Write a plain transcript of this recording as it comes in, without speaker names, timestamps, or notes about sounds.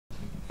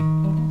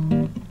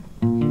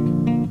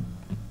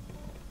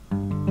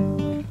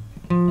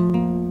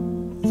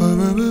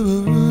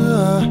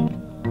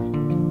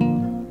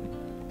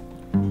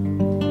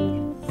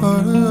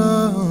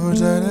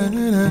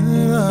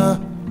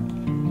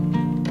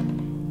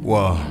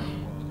Wow.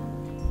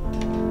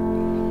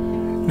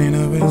 Nina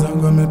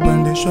wenzangu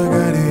wamepandishwa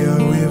gari ya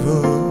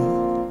wivu,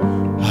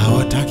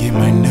 hawataki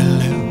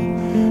maendeleo.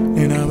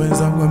 Nina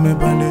wenzangu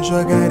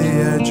wamepandishwa gari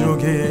ya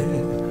chuki,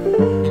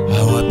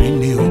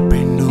 hawapendi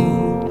upendo.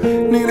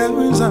 Nina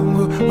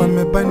wenzangu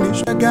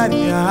wamepandishwa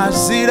gari ya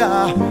hasira,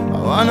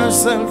 hawana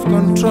self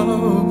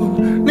control.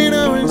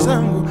 Nina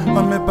wenzangu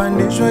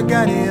wamepandishwa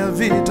gari ya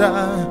vita,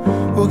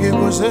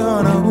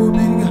 ukikosea na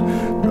kupiga.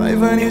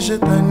 Driver ni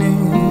shetani,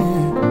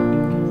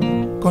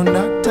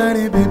 conductor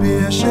ni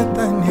bibi ya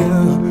shetani,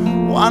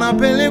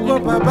 wanapelekwa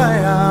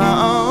pabaya.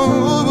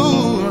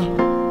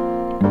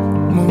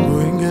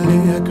 Mungu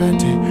ingilia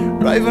kati.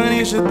 Driver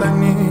ni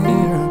shetani,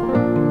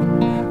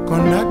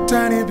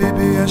 conductor ni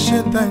bibi ya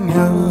shetani,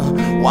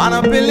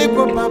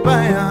 wanapelekwa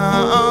pabaya.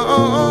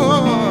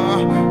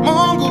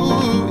 Mungu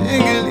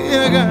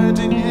ingilia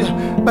kati.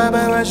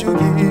 Baba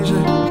Washukishe,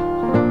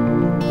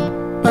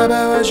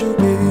 Baba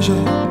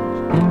Washukishe,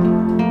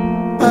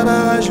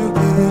 Baba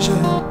Washukishe.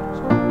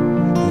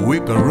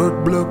 Weka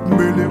roadblock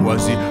mbele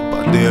wasi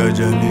pate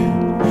ajali.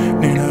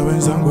 Nina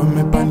wenzangu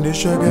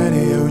wamepandishwa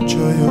gari ya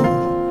uchoyo,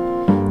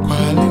 kwa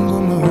hali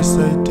ngumu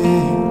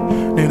wasaidie.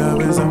 Nina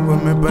wenzangu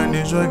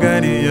wamepandishwa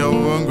gari ya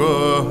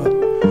uongo,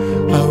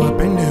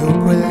 hawapendi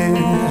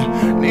ukweli.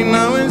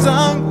 Nina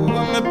wenzangu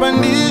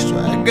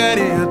wamepandishwa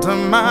gari ya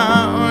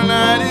tamaa,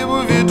 wanaharibu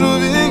vitu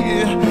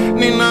vingi.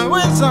 Nina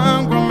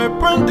wenzangu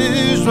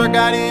wamepandishwa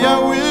gari ya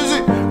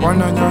wizi,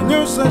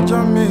 wananyanyasa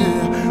jamii.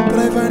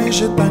 Driver ni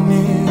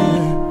shetani,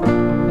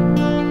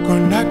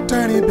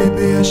 conductor ni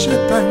bibi ya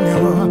shetani,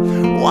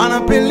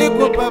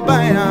 wanapelekwa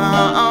pabaya.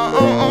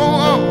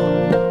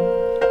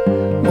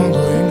 Mungu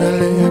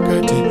ingilia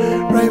kati.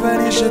 Driver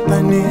ni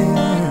shetani,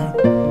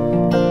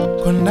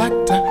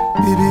 conductor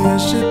bibi ya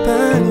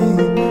shetani,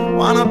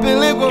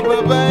 wanapelekwa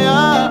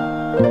pabaya.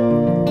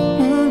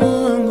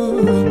 Mungu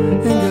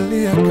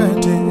ingilia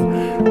kati.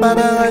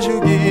 Baba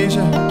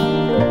Washukishe,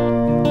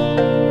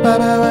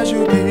 Baba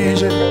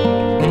Washukishe,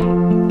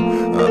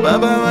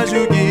 Baba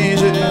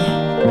Washukishe.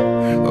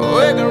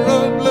 Weka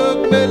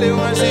roadblock mbele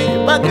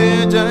wasipate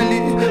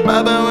ajali.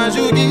 Baba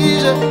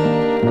Washukishe,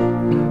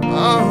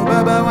 oh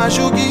Baba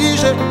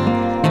Washukishe,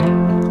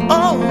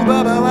 oh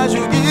Baba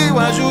Washukishe,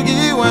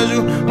 Washukishe, Washukishe,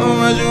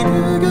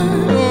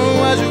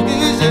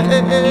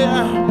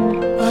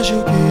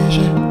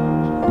 Washukishe,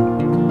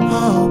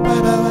 oh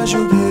Baba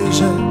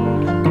Washukishe,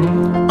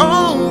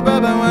 oh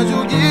Baba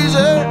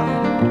Washukishe.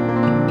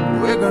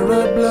 Weka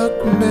roadblock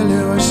mbele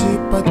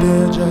wasipate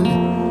ajali.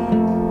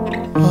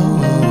 Oh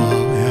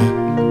yeah.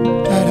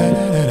 Da da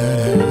da da da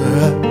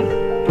da.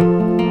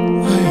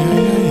 Ay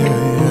ay ay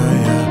ay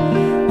ay ay.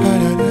 Da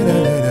da da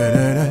da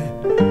da da.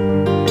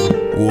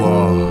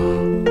 Wow.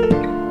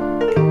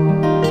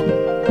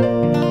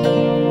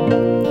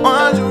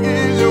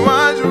 Washukishe,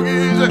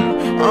 Washukishe,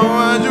 oh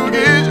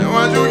Washukishe,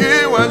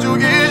 Washukishe,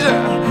 Washukishe.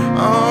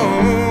 Oh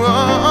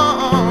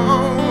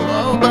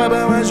Baba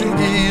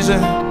Washukishe,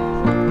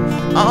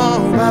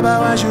 oh Baba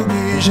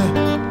Washukishe,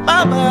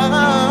 Baba